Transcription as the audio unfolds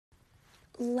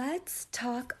let's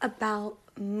talk about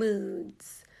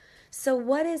moods. So,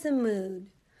 what is a mood?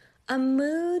 A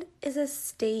mood is a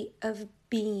state of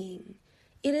being.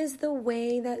 It is the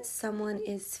way that someone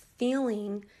is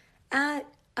feeling at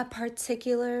a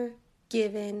particular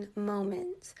given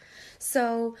moment.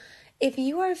 So, if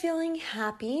you are feeling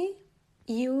happy,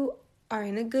 you are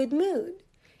in a good mood.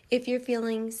 If you're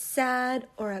feeling sad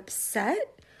or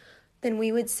upset, then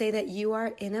we would say that you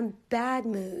are in a bad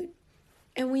mood.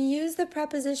 And we use the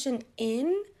preposition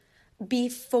in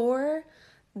before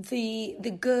the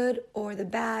good or the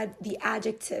bad, the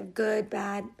adjective, good,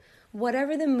 bad,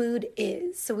 whatever the mood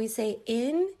is. So we say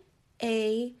in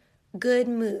a good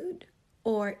mood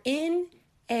or in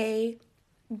a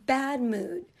bad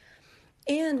mood.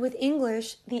 And with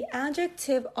English, the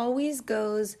adjective always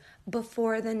goes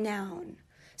before the noun.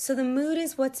 So the mood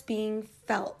is what's being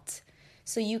felt.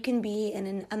 So you can be in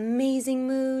an amazing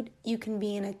mood, you can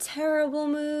be in a terrible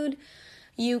mood,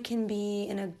 you can be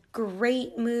in a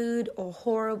great mood or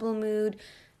horrible mood.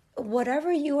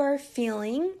 Whatever you are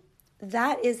feeling,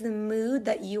 that is the mood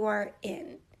that you are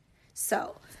in.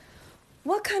 So,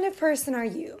 what kind of person are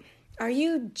you? Are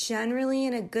you generally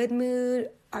in a good mood?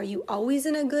 Are you always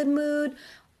in a good mood?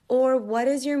 Or what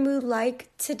is your mood like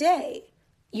today?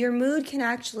 Your mood can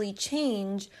actually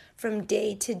change from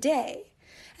day to day.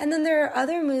 And then there are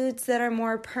other moods that are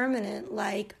more permanent,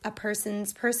 like a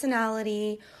person's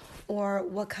personality or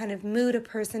what kind of mood a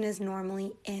person is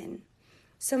normally in.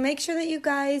 So make sure that you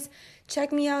guys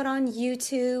check me out on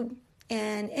YouTube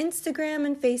and Instagram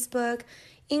and Facebook,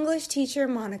 English Teacher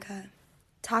Monica.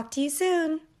 Talk to you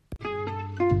soon.